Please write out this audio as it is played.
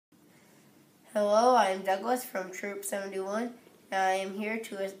Hello, I'm Douglas from Troop 71, and I am here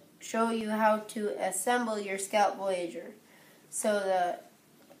to show you how to assemble your Scout Voyager. So the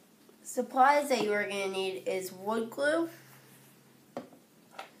supplies that you are going to need is wood glue,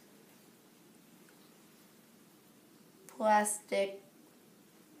 plastic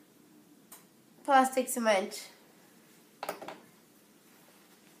cement,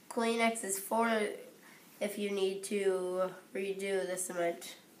 Kleenex is for if you need to redo the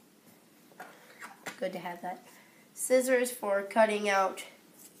cement. Good to have that. Scissors for cutting out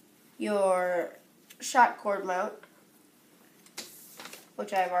your shot cord mount,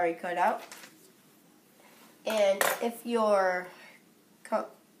 which I've already cut out. And if your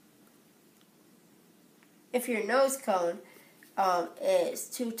nose cone is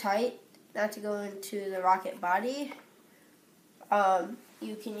too tight not to go into the rocket body,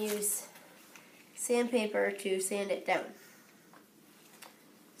 you can use sandpaper to sand it down.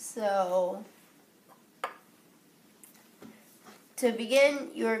 So to begin,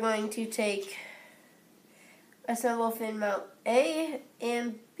 you are going to assemble fin mount A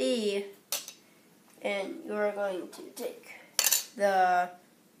and B, and you are going to take the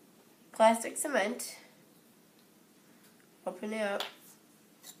plastic cement, open it up,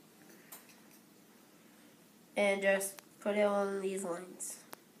 and just put it on these lines.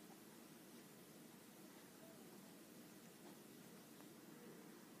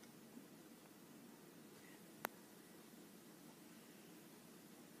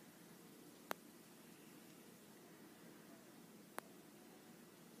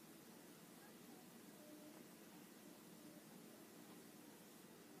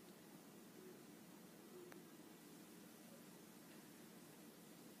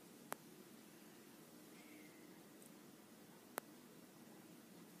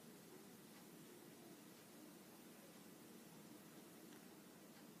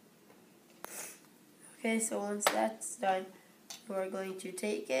 Okay, so once that's done, we're going to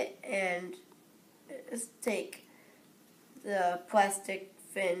take it and take the plastic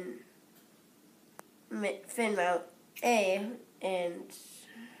fin mount A and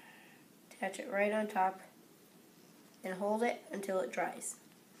attach it right on top and hold it until it dries.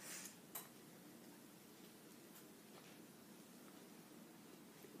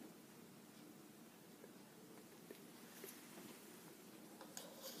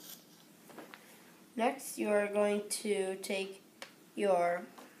 Next, you are going to take your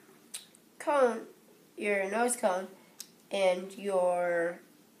cone, your nose cone, and your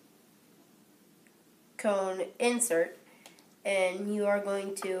cone insert, and you are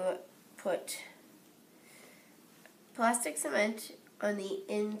going to put plastic cement on the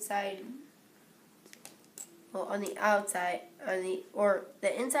inside, well, on the outside, or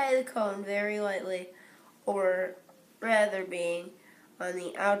the inside of the cone very lightly, or rather being on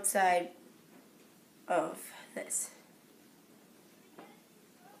the outside of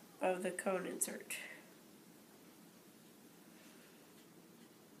the cone insert.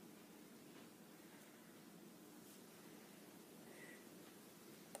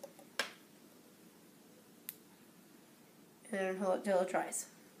 And then hold it till it dries.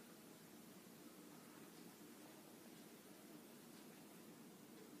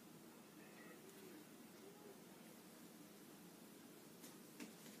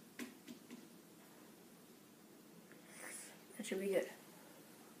 That should be good.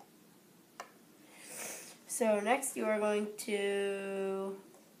 So next you are going to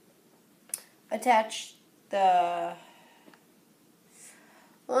attach the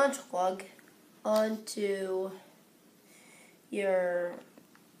launch plug onto your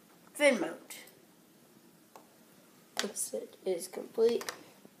fin mount. Once it is complete,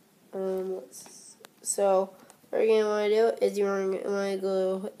 so what you're going to want to do is you're going to want to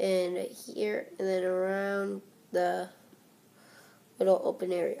go in here and then around the little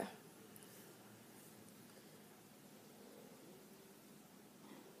open area.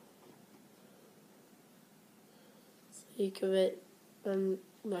 So you commit, I'm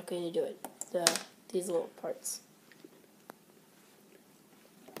not going to do it, these little parts.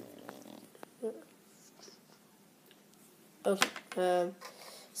 Okay,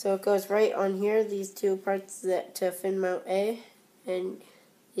 so it goes right on here, these two parts to fin mount A, and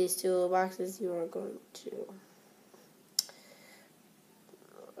these two little boxes you are going to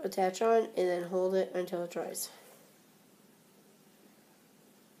attach on and then hold it until it dries.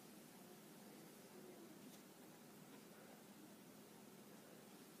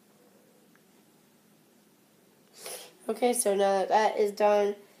 Okay, so now that that is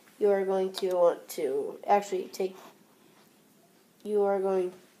done, you are going to want to take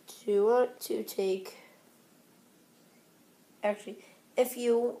if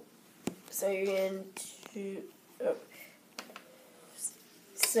you So you're going to,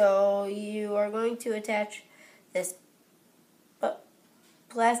 so you are going to attach this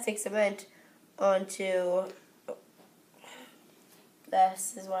plastic cement onto,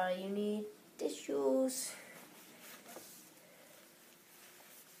 this is why you need tissues.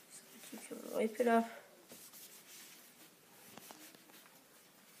 So you can wipe it off.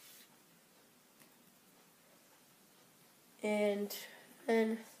 And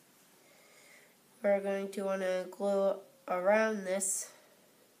then we're going to want to glue around this,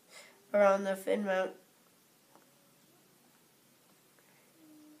 around the fin mount.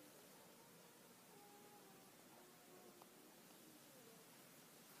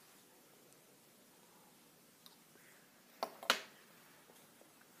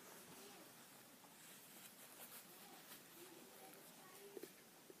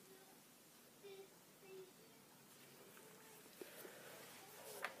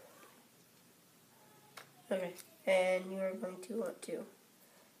 Okay, and you're going to want to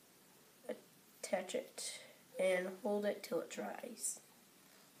attach it and hold it till it dries.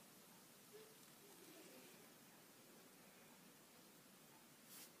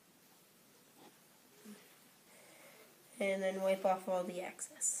 And then wipe off all the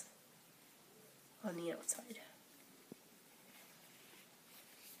excess on the outside.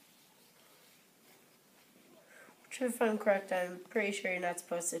 Which, if I'm correct, I'm pretty sure you're not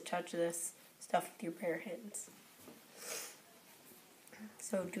supposed to touch this stuff with your bare hands.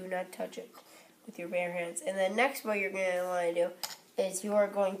 So do not touch it with your bare hands. And then next, what you're going to want to do is you are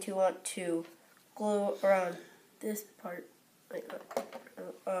going to want to glue around this part.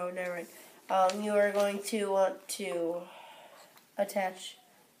 Oh, never mind. You are going to want to attach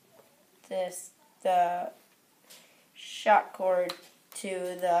the shot cord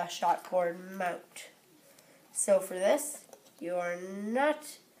to the shot cord mount. So for this, you are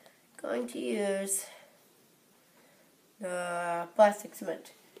not going to use the plastic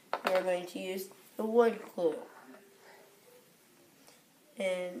cement. You are going to use the wood glue.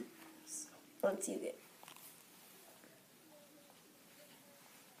 And once you get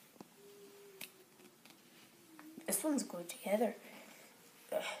this one's glued together.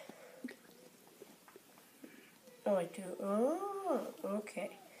 Oh, I do. Oh,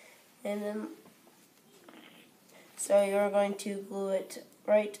 okay. And then, so you're going to glue it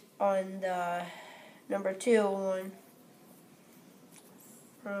right on the number 2 one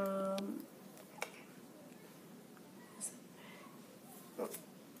from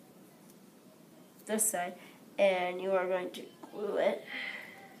this side, and you are going to glue it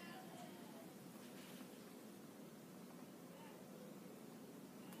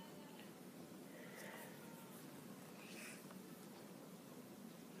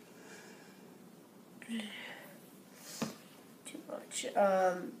too much.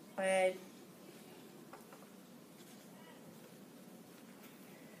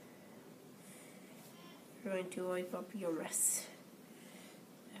 You're going to wipe up your mess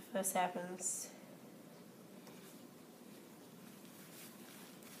if this happens.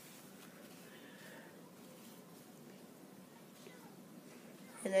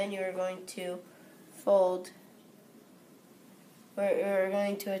 And then you're going to fold, where you're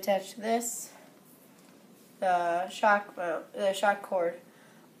going to attach this, the shock cord,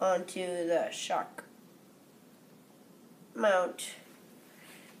 onto the shock mount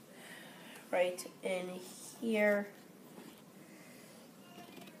right in here,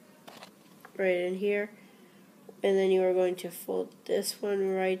 and then you are going to fold this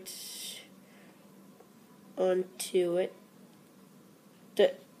one right onto it.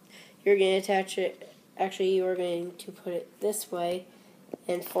 You're going to attach it, actually you are going to put it this way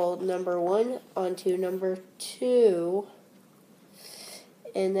and fold number 1 onto number 2,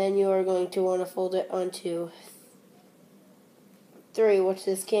 and then you are going to want to fold it onto 3, which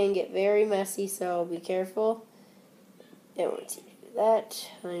this can get very messy, so be careful. And once you do that,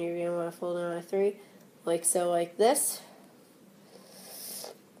 then you're going to want to fold it on 3, like so, like this.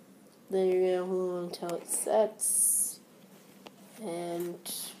 Then you're going to hold until it sets, and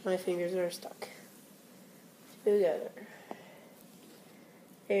my fingers are stuck together.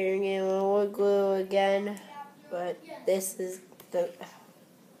 And you're going to want wood glue again, but this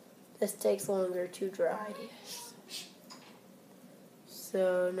takes longer to dry.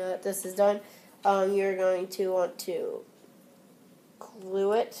 So now that this is done, you're going to want to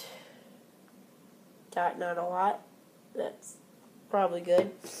glue it. Not a lot. That's probably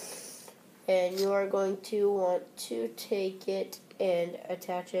good. And you are going to want to take it and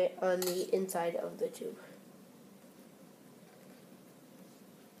attach it on the inside of the tube.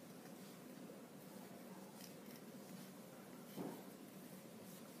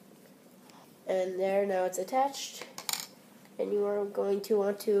 And there, now it's attached. And you are going to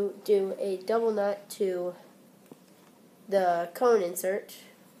want to do a double knot to the cone insert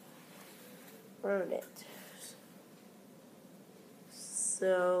around it.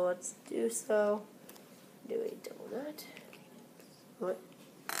 So let's do so. Do a double knot. What?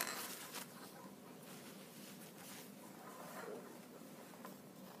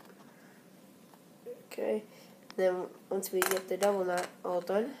 Okay. Then once we get the double knot all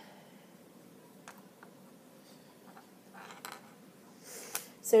done.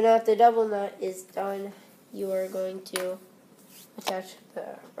 So now that the double knot is done, you are going to attach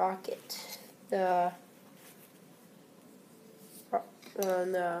the rocket, the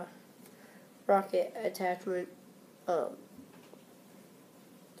rocket attachment, the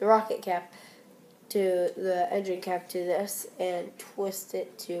rocket cap to the engine cap to this, and twist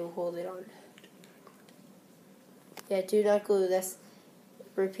it to hold it on. Yeah, do not glue this.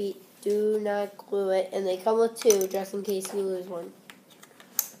 Repeat, do not glue it. And they come with two, just in case you lose one,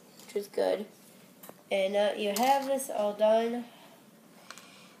 which is good. And now you have this all done.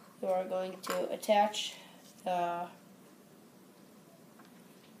 You are going to attach the.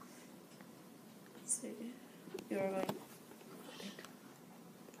 You're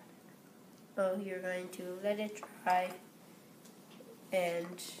going to let it dry,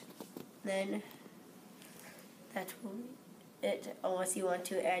 and then that will be it, unless you want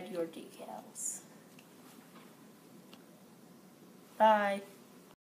to add your decals. Bye.